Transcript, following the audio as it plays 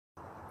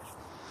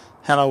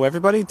Hello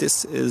everybody,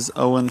 this is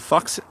Owen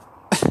Fox.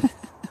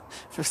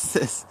 What's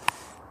this?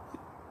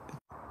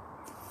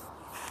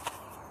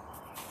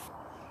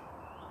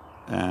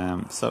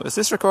 So is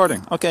this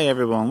recording? Okay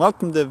everyone,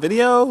 welcome to the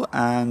video,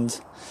 and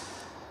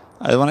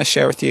I want to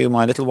share with you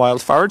my little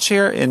wild forage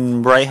here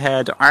in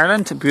Braehead,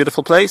 Ireland. A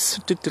beautiful place.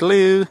 And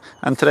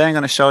today I'm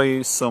going to show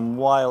you some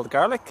wild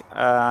garlic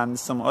and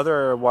some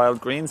other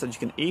wild greens that you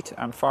can eat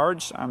and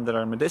forage and that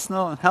are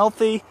medicinal and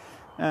healthy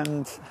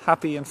and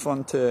happy and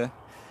fun to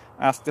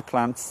ask the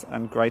plants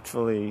and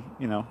gratefully,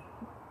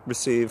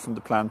 receive from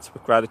the plants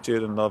with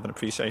gratitude and love and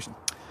appreciation.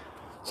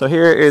 So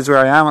here is where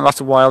I am, and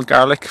lots of wild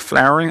garlic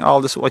flowering, all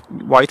this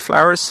white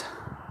flowers.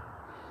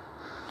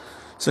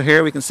 So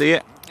here we can see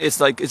it. It's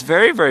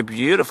very, very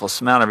beautiful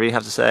smell, I really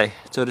have to say.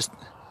 So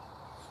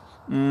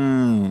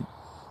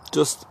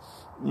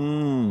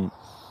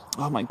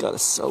oh my god,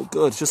 it's so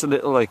good. It's just a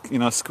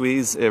little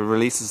squeeze, it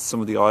releases some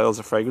of the oils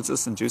or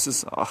fragrances and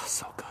juices. Oh,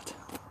 so good.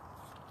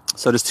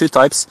 So there's two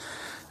types.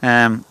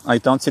 I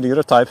don't see the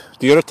other type.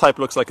 The other type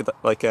looks like a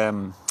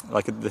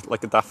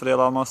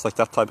daffodil almost, like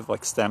that type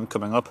of stem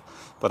coming up,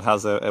 but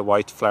has a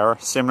white flower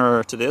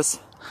similar to this.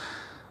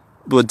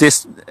 But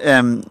this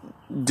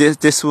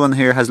one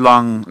here has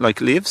long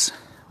leaves,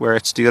 where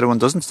the other one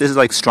doesn't. This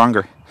is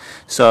stronger.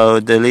 So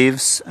the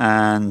leaves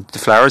and the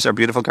flowers are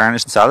beautiful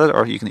garnish in salad,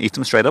 or you can eat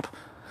them straight up.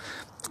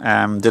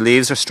 The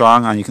leaves are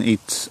strong, and you can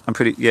eat.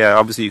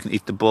 Obviously you can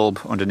eat the bulb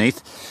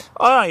underneath.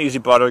 I don't usually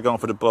bother going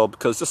for the bulb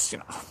because just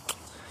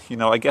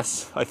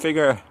I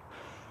figure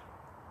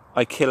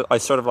I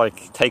sort of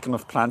take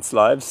enough plants'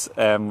 lives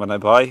when I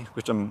buy,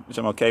 which I'm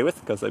okay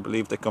with, because I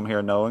believe they come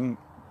here knowing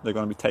they're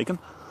going to be taken.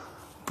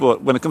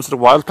 But when it comes to the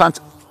wild plant,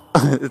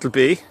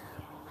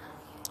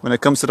 when it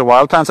comes to the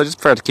wild plants, I just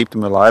prefer to keep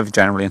them alive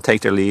generally and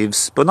take their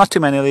leaves, but not too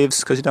many leaves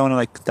because you don't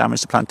want to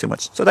damage the plant too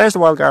much. So there's the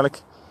wild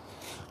garlic.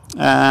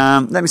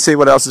 Let me see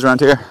what else is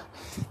around here.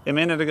 A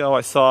minute ago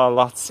I saw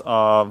lots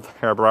of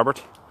herb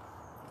Robert.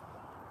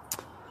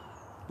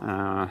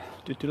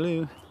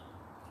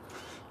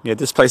 Yeah,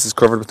 this place is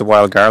covered with the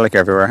wild garlic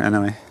everywhere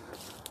anyway.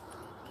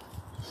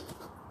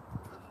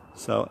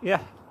 So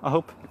yeah, I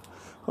hope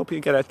you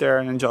get out there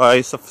and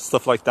enjoy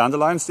stuff like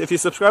dandelions. If you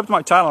subscribe to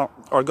my channel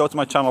or go to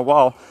my channel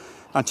wall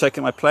and check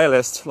out my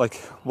playlist, like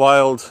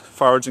wild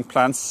foraging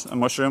plants and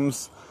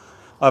mushrooms,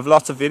 I have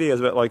lots of videos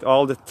about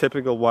all the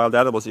typical wild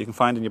edibles you can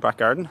find in your back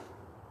garden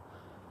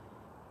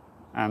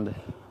and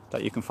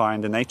that you can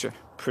find in nature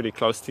pretty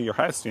close to your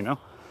house,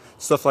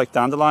 Stuff like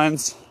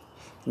dandelions,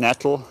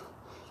 nettle,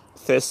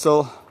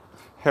 thistle,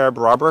 herb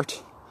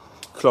Robert,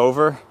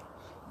 clover,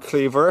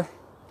 cleaver,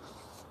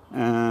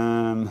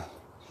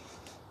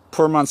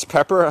 Poor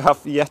pepper. I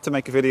have yet to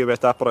make a video about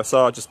that, but I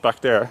saw it just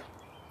back there.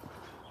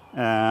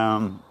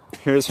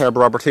 Here's herb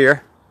Robert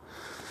here.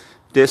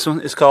 This one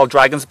is called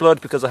dragon's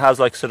blood because it has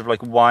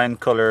wine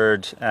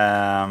coloured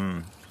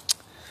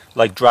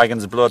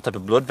dragon's blood type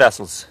of blood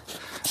vessels.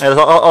 And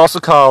it's also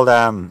called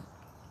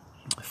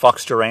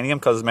fox geranium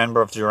because it's a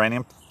member of the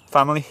geranium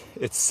family.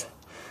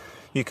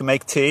 You can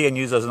make tea and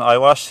use it as an eye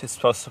wash. It's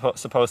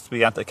supposed to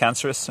be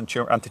anti-cancerous and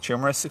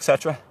anti-tumorous,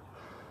 etc.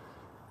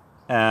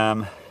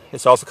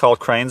 It's also called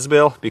crane's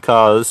bill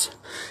because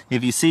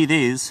if you see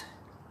these,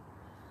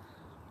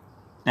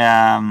 they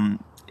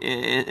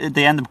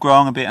end up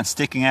growing a bit and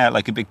sticking out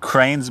like a big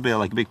crane's bill,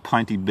 like a big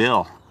pointy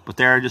bill. But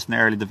they're just in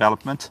early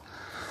development.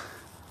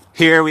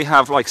 Here we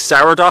have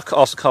sour dock,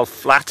 also called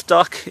flat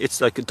dock.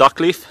 It's like a dock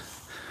leaf.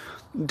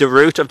 The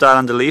root of that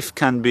and the leaf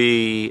can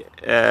be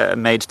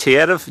made tea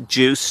out of,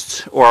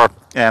 juiced, or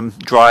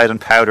dried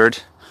and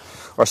powdered,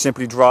 or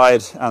simply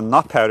dried and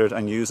not powdered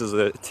and used as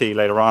a tea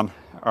later on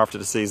after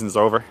the season is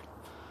over.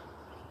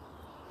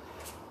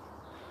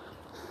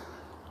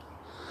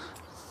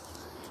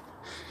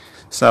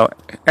 So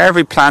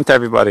every plant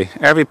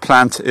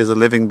is a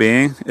living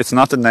being. It's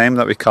not the name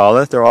that we call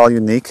it. They're all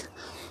unique.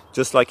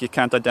 Just like you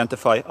can't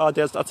identify,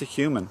 that's a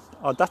human.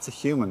 Oh, that's a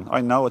human.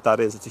 I know what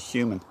that is. It's a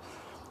human.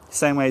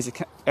 Same way as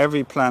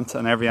every plant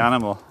and every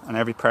animal and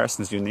every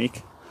person is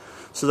unique.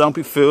 So don't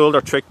be fooled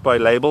or tricked by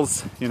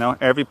labels.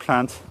 Every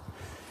plant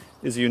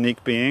is a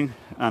unique being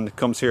and it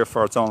comes here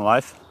for its own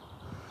life.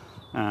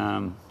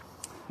 And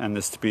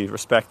is to be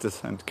respected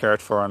and cared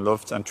for and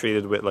loved and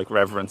treated with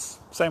reverence.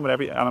 Same with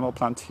every animal,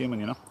 plant,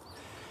 human,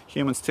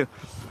 Humans too.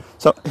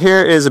 So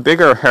here is a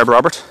bigger herb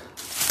Robert.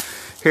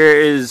 Here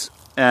is,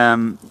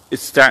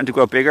 it's starting to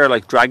grow bigger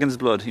like dragon's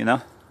blood,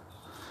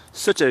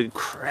 Such an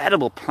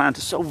incredible plant.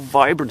 It's so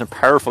vibrant and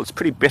powerful. It's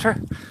pretty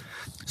bitter.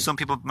 Some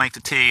people make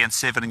the tea and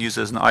sieve it and use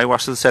it as an eye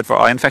wash, as I said, for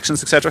eye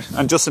infections, etc.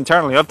 And just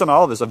internally, I've done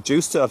all of this. I've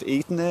juiced it, I've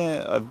eaten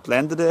it, I've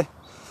blended it,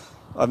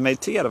 I've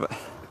made tea out of it.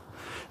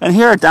 And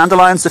here are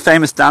dandelions, the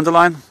famous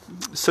dandelion.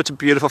 Such a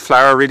beautiful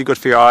flower, really good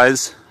for your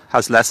eyes,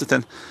 has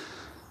lecithin.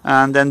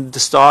 And then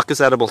the stalk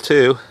is edible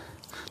too.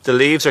 The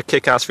leaves are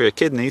kick-ass for your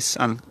kidneys,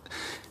 and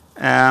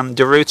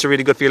the roots are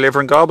really good for your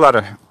liver and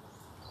gallbladder.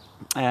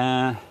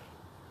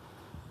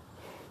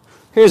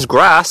 Here's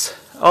grass.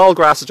 All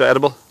grasses are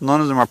edible.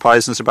 None of them are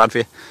poisonous or bad for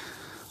you.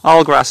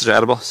 All grasses are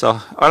edible,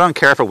 so I don't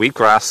care for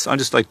wheatgrass. I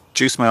just like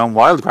juice my own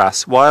wild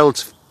grass.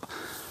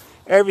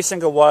 Every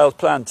single wild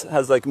plant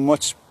has like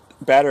much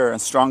better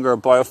and stronger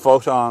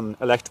biophoton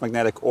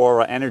electromagnetic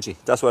aura energy.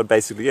 That's what it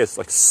basically is,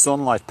 like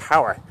sunlight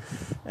power.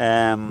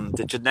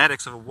 The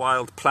genetics of a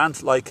wild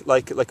plant, like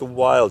a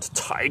wild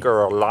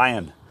tiger or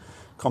lion,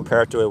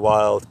 compared to a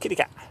wild kitty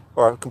cat,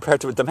 or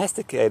compared to a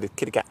domesticated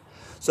kitty cat.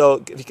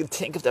 So if you can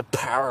think of the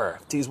power,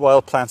 these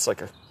wild plants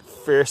like are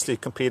fiercely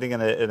competing in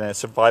a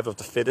survival of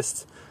the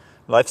fittest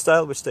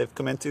lifestyle, which they've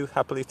come into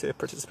happily to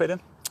participate in.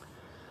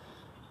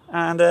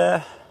 And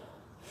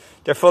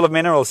they're full of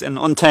minerals in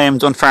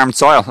untamed, unfarmed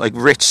soil, like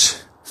rich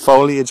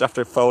foliage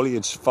after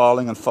foliage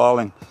falling and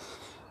falling,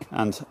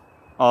 and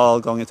all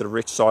going into the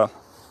rich soil.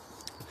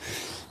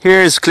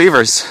 Here's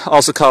cleavers,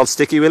 also called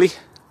sticky willy.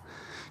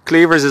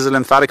 Cleavers is a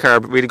lymphatic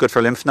herb, really good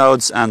for lymph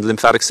nodes and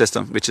lymphatic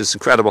system, which is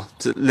incredible.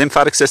 The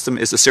lymphatic system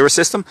is the sewer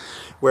system,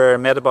 where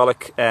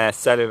metabolic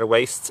cellular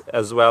waste,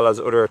 as well as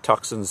other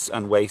toxins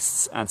and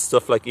wastes and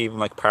stuff like even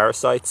like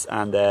parasites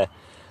and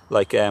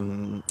like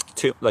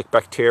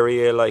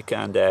bacteria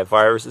and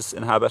viruses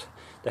inhabit.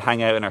 They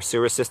hang out in our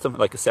sewer system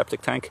like a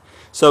septic tank.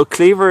 So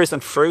cleavers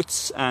and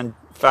fruits and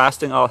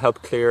fasting all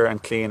help clear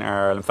and clean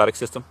our lymphatic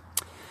system.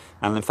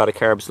 And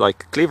lymphatic herbs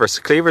like cleavers.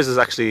 Cleavers is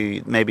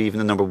actually maybe even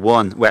the number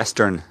one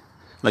Western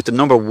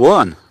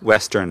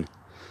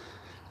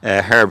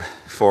herb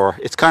for.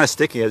 It's kind of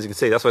sticky, as you can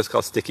see. That's why it's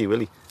called sticky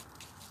willy.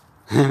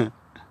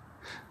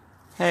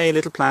 Hey,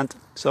 little plant.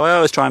 So I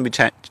always try and be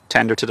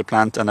tender to the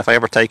plant, and if I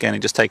ever take any,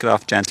 just take it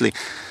off gently,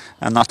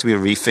 and not to be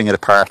reefing it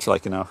apart,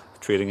 like, you know,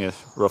 treating it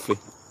roughly.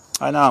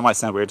 I know it might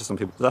sound weird to some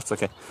people, but that's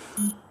okay.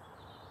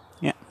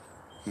 Yeah.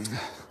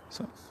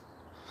 So,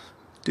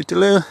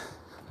 doo-doo-loo.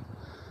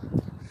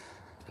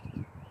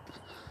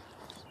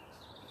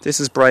 This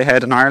is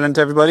Brighthead in Ireland,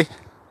 everybody.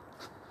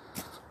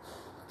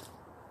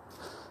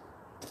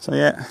 So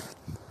yeah,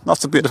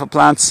 lots of beautiful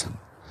plants.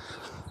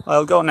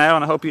 I'll go now,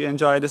 and I hope you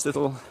enjoy this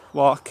little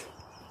walk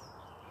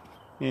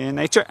in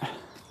nature.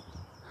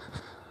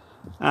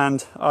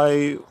 And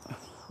I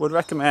would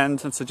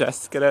recommend and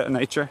suggest get out in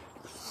nature.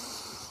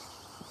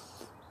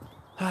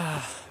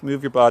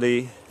 Move your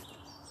body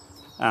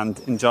and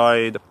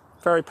enjoy the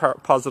very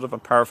positive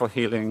and powerful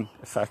healing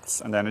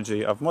effects and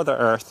energy of Mother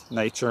Earth,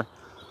 nature.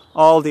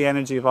 All the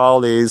energy of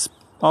all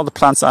the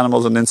plants,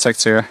 animals and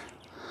insects here.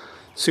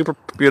 Super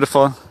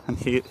beautiful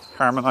and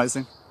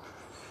harmonizing,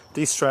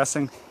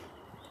 de-stressing,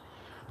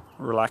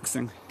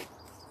 relaxing.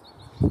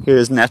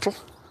 Here's nettle.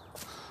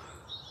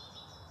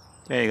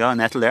 There you go,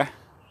 nettle there.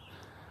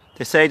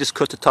 They say just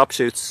cut the top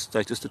shoots,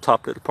 like just the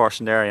top little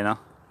portion there, you know.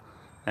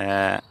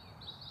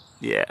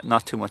 Yeah,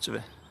 not too much of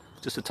it,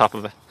 just the top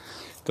of it,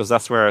 because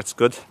that's where it's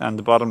good. And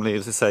the bottom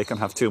leaves, they say, can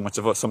have too much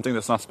of something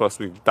that's not supposed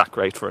to be that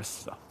great for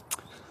us. So.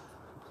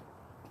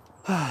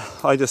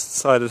 I just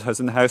decided I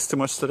was in the house too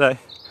much today.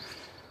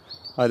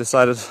 I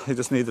decided I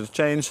just needed a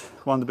change,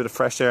 wanted a bit of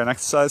fresh air and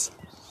exercise.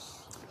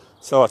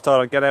 So I thought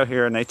I'd get out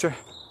here in nature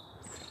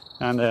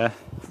and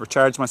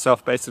recharge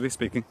myself, basically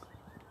speaking.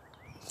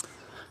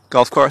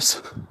 Golf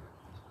course.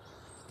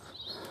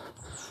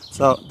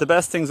 So the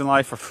best things in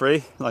life are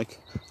free, like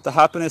the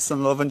happiness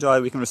and love and joy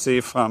we can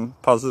receive from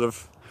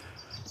positive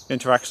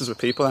interactions with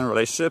people and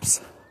relationships.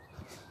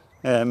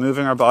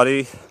 Moving our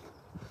body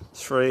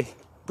is free,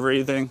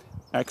 breathing,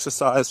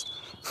 exercise,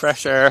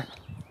 fresh air,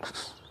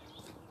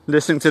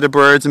 listening to the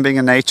birds and being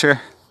in nature,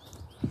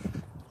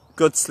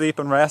 good sleep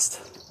and rest.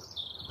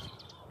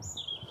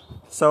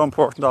 So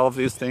important, all of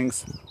these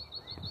things.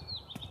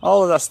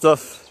 All of that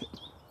stuff,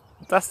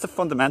 that's the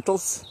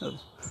fundamentals.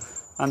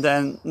 And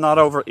then not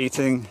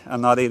overeating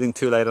and not eating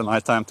too late at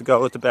night time to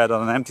go to bed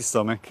on an empty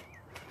stomach.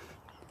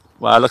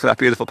 Wow, look at that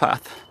beautiful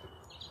path.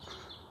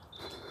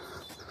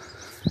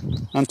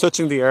 And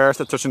touching the earth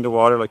and touching the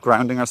water, like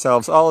grounding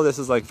ourselves. All of this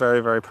is like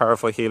very, very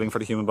powerful healing for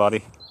the human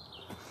body.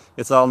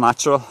 It's all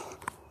natural.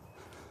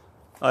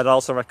 I'd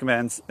also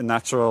recommend a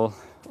natural,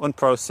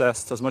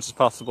 unprocessed, as much as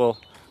possible,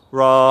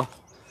 raw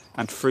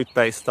and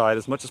fruit-based diet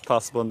as much as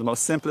possible in the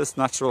most simplest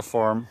natural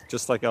form,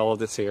 just like all of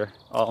this here,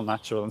 all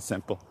natural and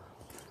simple.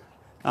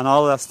 And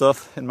all of that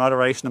stuff in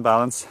moderation and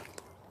balance,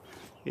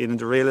 eating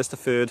the realest of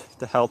food,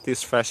 the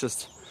healthiest,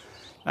 freshest,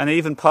 and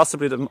even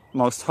possibly the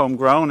most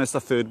homegrownest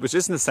of food, which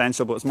isn't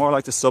essential, but it's more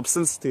like the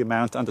substance, the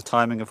amount and the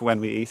timing of when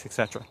we eat,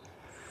 etc.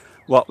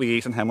 What we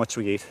eat and how much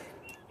we eat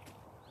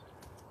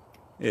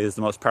is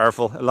the most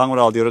powerful, along with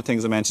all the other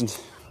things I mentioned,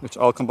 which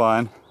all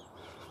combine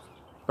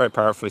very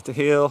powerfully to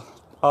heal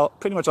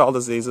pretty much all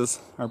diseases,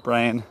 our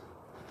brain,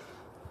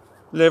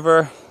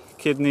 liver,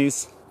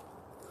 kidneys.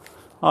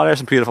 Oh, there's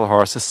some beautiful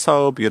horses,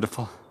 so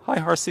beautiful. Hi,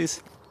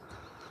 horsies.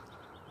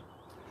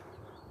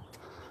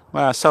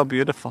 Wow, so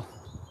beautiful.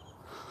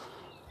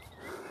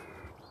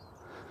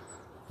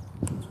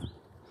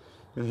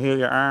 You'll heal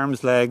your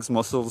arms, legs,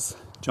 muscles,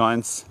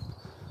 joints,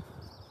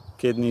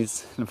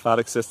 kidneys,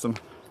 lymphatic system,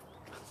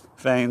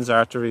 veins,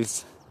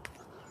 arteries,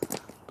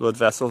 blood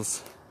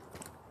vessels,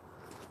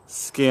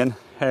 skin,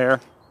 hair,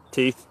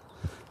 teeth,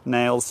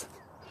 nails,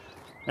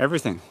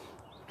 everything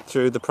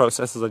through the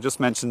processes I just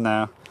mentioned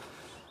now.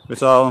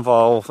 which all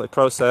involve a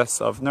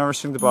process of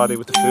nourishing the body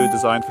with the food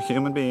designed for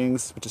human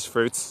beings, which is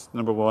fruits,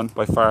 number one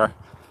by far.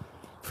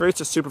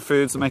 Fruits are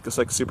superfoods that make us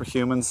like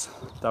superhumans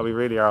that we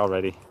really are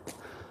already.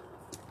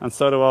 And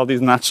so do all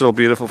these natural,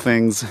 beautiful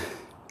things.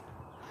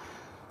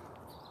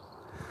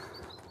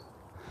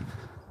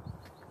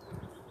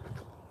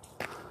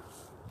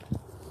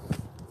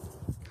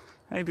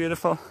 Hey,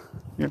 beautiful.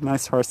 You're a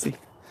nice horsey.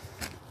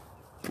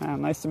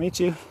 Nice to meet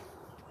you.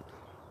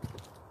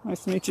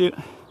 Nice to meet you.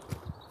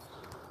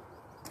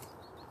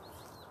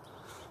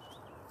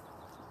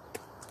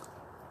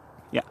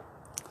 Yeah.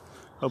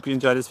 Hope you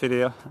enjoyed this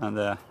video,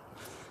 and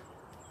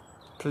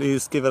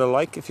please give it a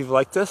like if you've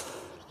liked it.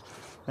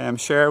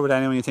 Share it with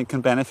anyone you think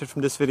can benefit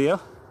from this video,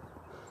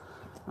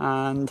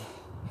 and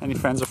any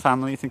friends or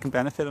family you think can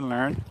benefit and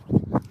learn.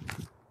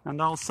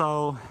 And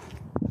also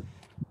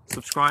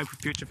subscribe for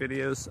future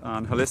videos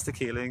on holistic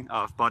healing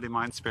of body,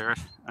 mind, spirit,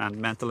 and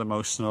mental,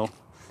 emotional,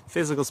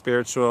 physical,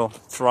 spiritual,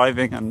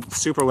 thriving and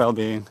super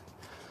well-being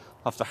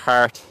of the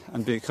heart,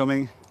 and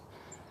becoming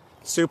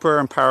super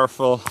and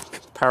powerful,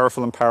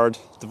 empowered,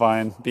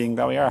 divine being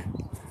that we are.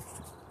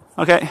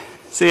 Okay,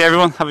 see you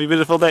everyone. Have a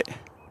beautiful day.